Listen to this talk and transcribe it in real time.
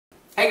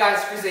Hey guys,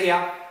 ChrisO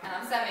here. And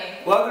I'm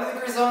Sammy. Welcome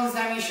to the ChrisO and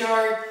Sammy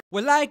show.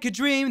 We're like a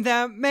dream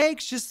that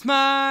makes you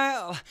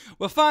smile.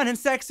 We're fun and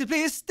sexy,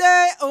 please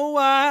stay a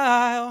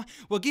while.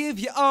 We'll give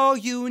you all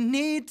you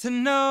need to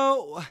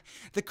know.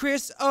 The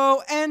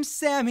ChrisO and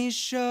Sammy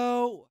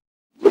show.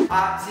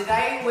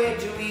 Today we're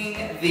doing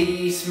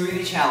the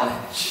smoothie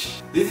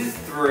challenge. This is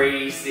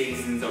 3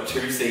 seasons or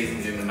 2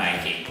 seasons in the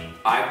making.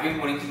 I've been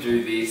wanting to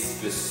do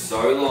this for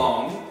so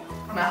long.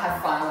 And I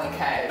have finally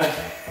caved.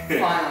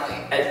 Finally.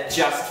 It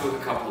just took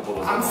a couple of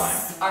bottles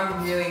of wine.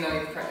 I'm really not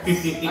impressed.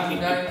 I'm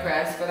not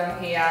impressed, but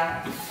I'm here.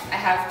 I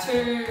have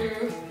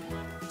 2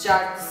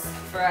 jugs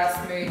for our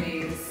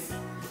smoothies.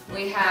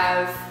 We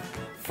have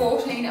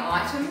 14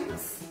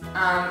 items.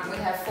 We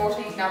have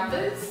 14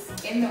 numbers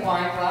in the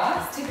wine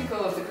glass,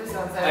 typical of the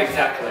ChrisO and Sammy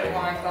Exactly.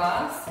 wine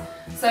glass.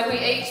 So we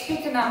each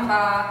pick a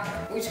number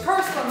which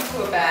corresponds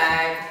to a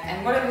bag,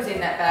 and whatever's in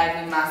that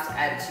bag you must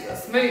add to your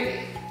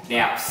smoothie.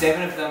 Now,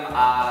 7 of them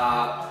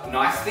are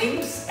nice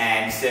things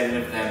and 7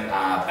 of them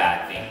are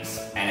bad things.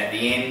 And at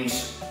the end,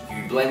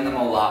 you blend them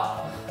all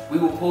up. We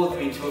will pour them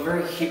into a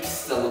very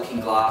hipster looking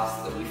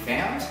glass that we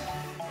found,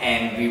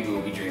 and we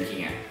will be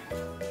drinking it.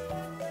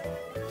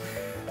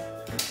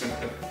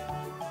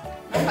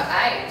 Number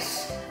 8.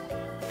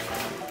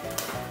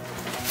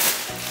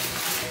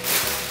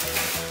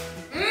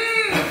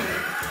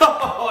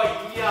 Oh,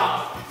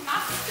 yuck!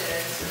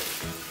 Mustard.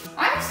 I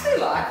actually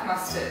like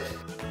mustard.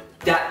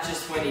 That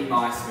just went in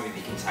my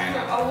smoothie container.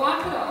 I'll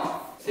wipe it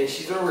off. See,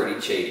 she's already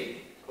cheating.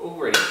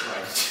 Already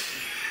trying to cheat.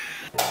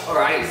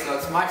 Alrighty, so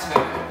it's my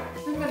turn.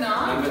 Number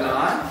 9. Number 9.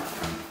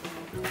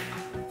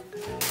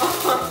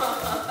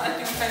 I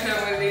think I know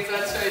where these I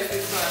chose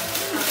this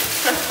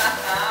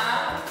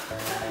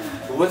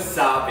one.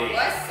 Wasabi.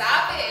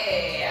 Wasabi.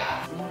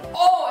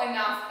 Oh,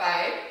 enough,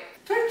 babe.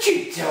 Don't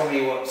you tell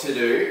me what to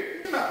do.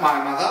 I'm not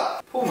my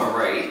mother. Poor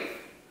Marie.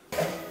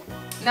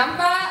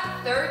 Number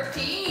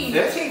 13.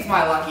 13's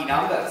my lucky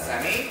number,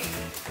 Sammy.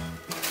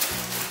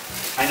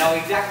 I know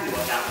exactly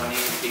what that one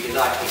is because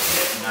I picked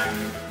it and I'm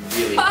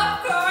really...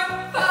 Popcorn!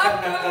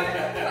 Popcorn!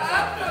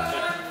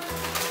 Popcorn!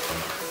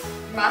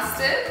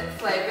 Mustard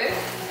flavoured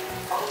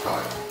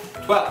popcorn.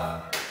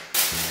 12.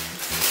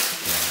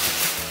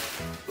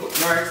 Look,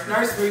 no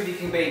smoothie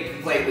can be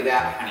complete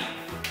without honey.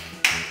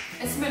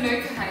 It's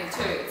Manuka honey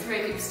too. It's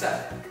very hipster.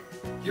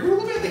 You're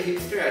all about the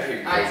hipster out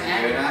here, I crazy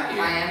am. girl, aren't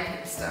you? I am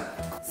hipster.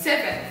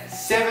 7.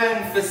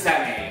 7 for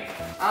Sammy.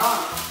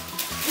 Ah,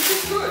 this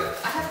is good.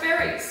 I have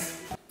berries.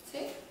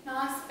 See?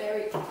 Nice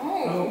berry.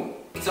 Oh.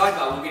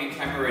 Sidebar, we're getting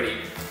camera ready.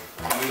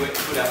 And we went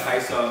to put our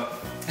face on.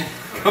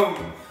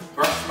 Come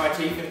brush my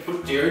teeth and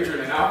put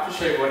deodorant and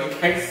aftershave on in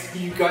case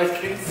you guys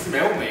can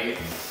smell me.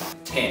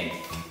 10.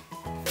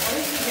 What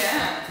did you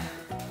get?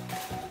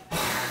 I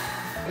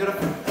got a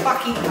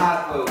fucking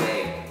hard-boiled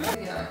egg.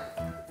 Yeah.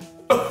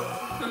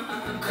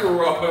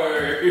 Gross.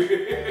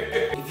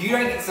 If you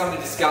don't get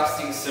something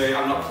disgusting soon,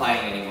 I'm not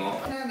playing anymore.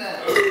 I know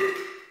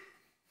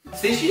that.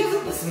 See, she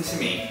doesn't listen to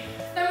me.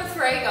 Number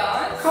 3,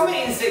 guys. Comment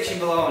in the section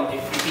below if you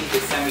think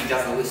that Sammy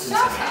doesn't listen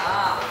Shut to me.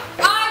 up.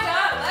 I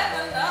got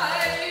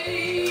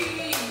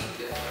lemonade.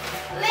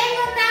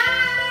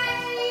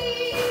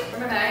 Lemonade.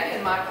 Lemonade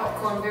and my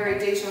popcorn berry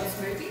Dijon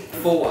smoothie.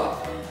 4.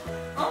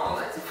 Oh,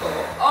 that's a 4.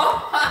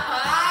 Oh, I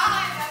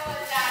know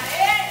what that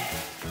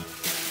is.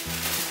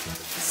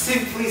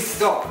 Simply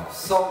stop.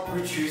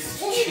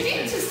 Salt-reduced Well, you chicken.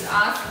 did just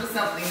ask for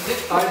something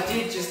different. I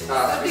did just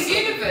ask So for the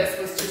something. universe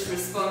was just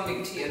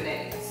responding to your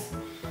needs.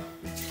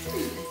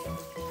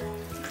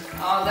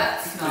 Oh,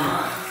 that's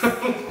nice.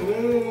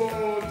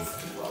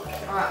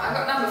 Alright, I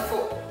got number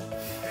 4.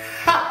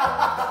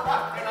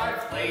 Can I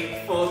please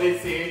pour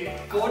this in?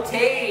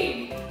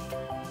 14.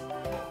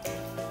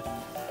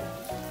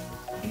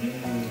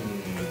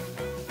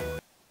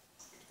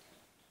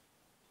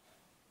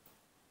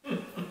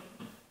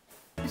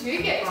 Did you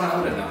get I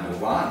got a number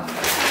 1.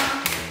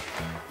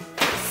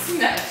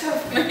 snatched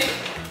off me?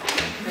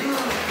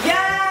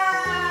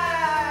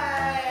 Yay!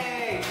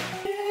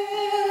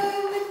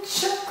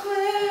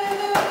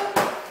 Chocolate.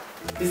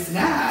 This is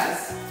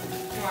nice.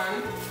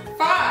 1,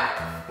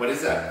 5. What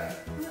is that?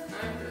 I don't know,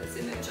 but it's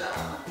in a jar.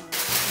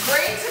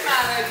 Green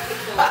tomato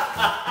pickle.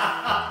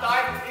 I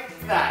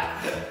picked that.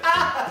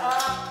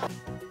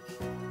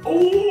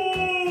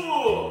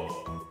 Ooh!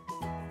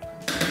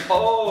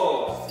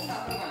 Oh!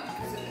 Another one,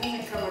 because it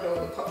hasn't covered all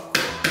the popcorn.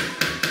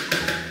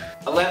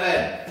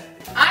 11.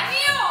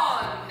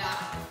 Onion!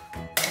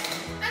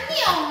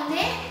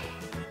 Onion!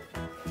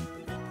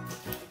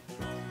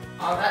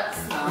 Oh, that's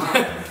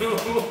nice.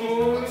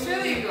 It's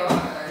really good.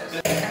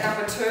 And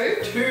number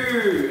 2?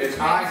 2. And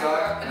I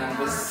got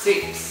number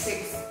 6.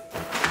 6.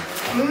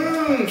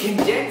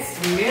 Condensed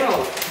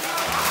milk.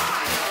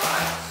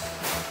 Alright.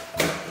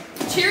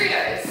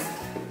 Cheerios.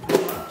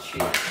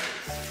 Cheers.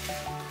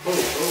 Oh.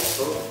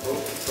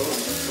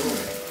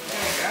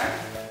 There we go.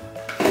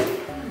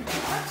 I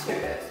like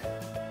Cheerios.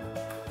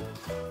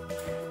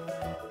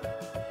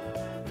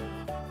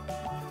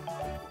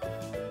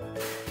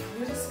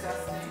 You're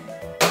disgusting.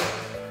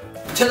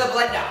 To the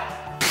blender.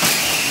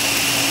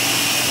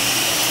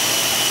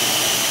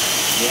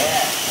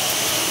 Yeah.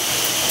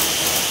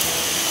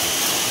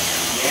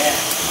 Yeah.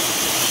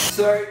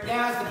 So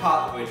now's the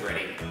part that we're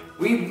dreading.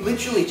 We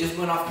literally just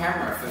went off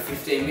camera for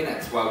 15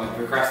 minutes while we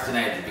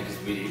procrastinated because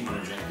we didn't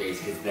want to drink these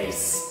because they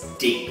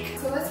stink.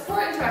 So let's pour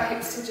it into our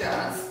hipster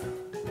jars.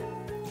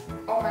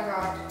 Oh my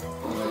god.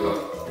 Oh my god.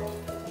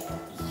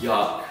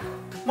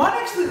 Yuck. Mine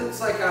actually looks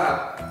like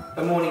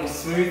a morning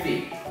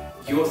smoothie.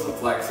 Yours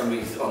looks like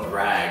somebody's on the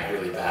rag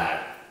really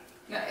bad.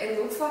 No, it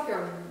looks like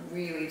a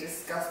really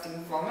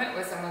disgusting vomit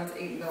where someone's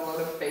eaten a lot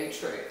of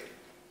beetroot.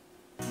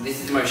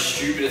 This is the most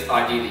stupidest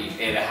idea that you've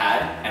ever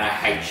had, and I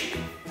hate you.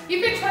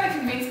 You've been trying to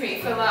convince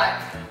me for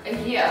like a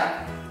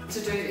year to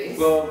do this.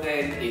 Well,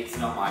 then it's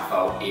not my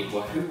fault.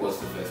 Who was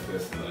the first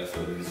person that I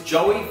saw do this?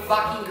 Joey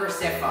fucking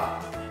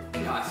Graceffa. Be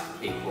nice to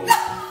people.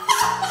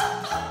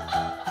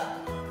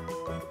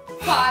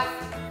 5,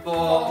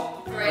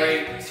 4, 3,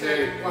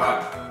 2,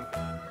 1.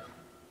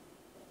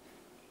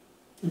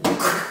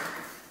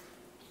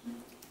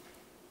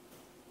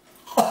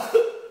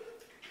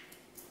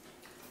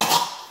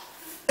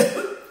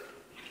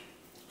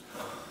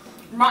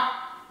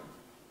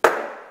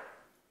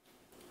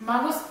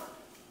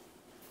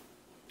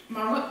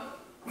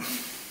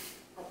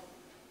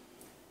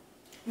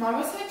 Mine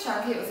was so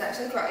chunky it was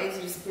actually quite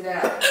easy to spit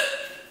out.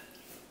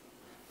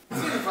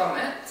 It's gonna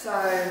vomit, so...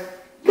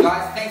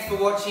 Guys, thanks for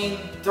watching.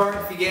 Don't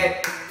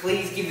forget,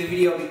 please give the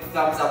video a big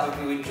thumbs up if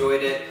you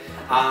enjoyed it.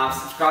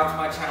 Subscribe to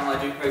my channel.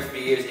 I do post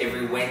videos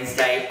every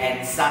Wednesday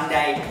and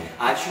Sunday.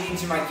 Tune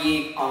into my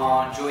gig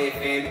on Joy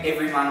FM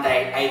every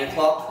Monday, 8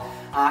 o'clock.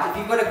 If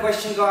you've got a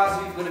question, guys,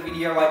 or you've got a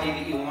video idea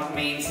that you want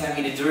me and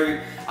Sammy to do,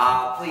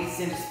 please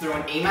send us through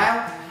an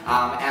email.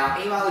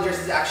 Our email address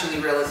is actually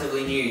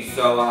relatively new,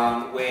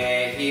 so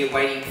we're here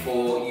waiting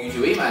for you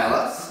to email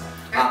us.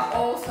 And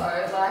also,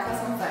 like us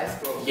on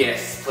Facebook.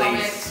 Yes, please.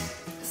 Comment,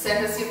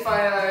 send us your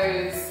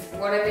photos,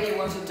 whatever you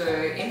want to do,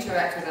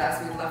 interact with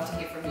us, we'd love to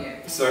hear from you.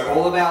 So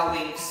all of our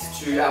links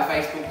to our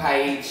Facebook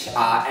page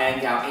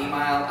and our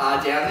email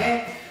are down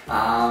there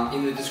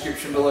in the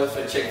description below,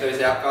 so check those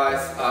out,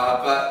 guys.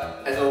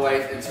 But as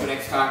always, until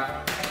next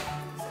time,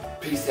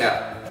 peace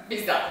out.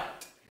 Peace out.